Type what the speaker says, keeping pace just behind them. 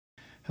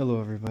Hello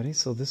everybody,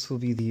 so this will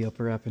be the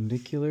upper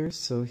appendicular.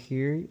 So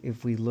here,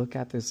 if we look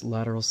at this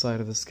lateral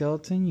side of the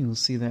skeleton, you'll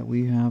see that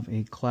we have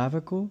a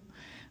clavicle.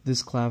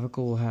 This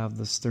clavicle will have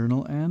the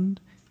sternal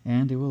end,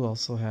 and it will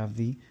also have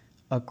the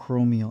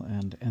acromial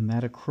end. And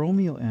that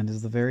acromial end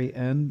is the very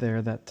end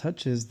there that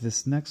touches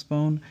this next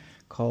bone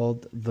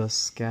called the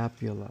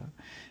scapula.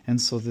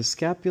 And so the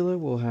scapula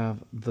will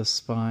have the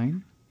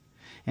spine,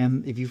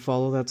 and if you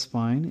follow that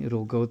spine,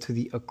 it'll go to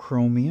the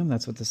acromium.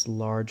 That's what this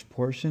large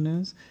portion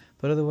is.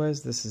 But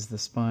otherwise, this is the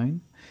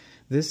spine.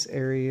 This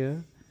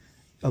area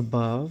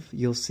above,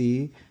 you'll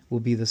see, will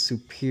be the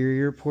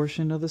superior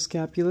portion of the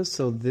scapula.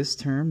 So this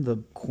term, the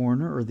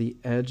corner or the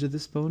edge of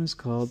this bone, is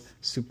called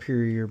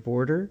superior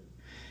border.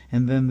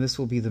 And then this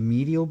will be the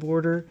medial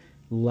border,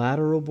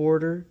 lateral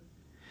border.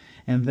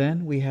 And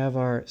then we have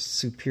our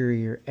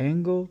superior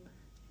angle,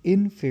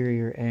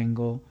 inferior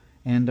angle,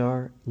 and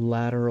our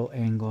lateral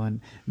angle.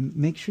 And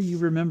make sure you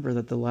remember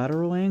that the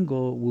lateral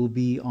angle will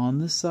be on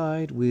the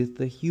side with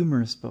the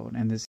humerus bone, and this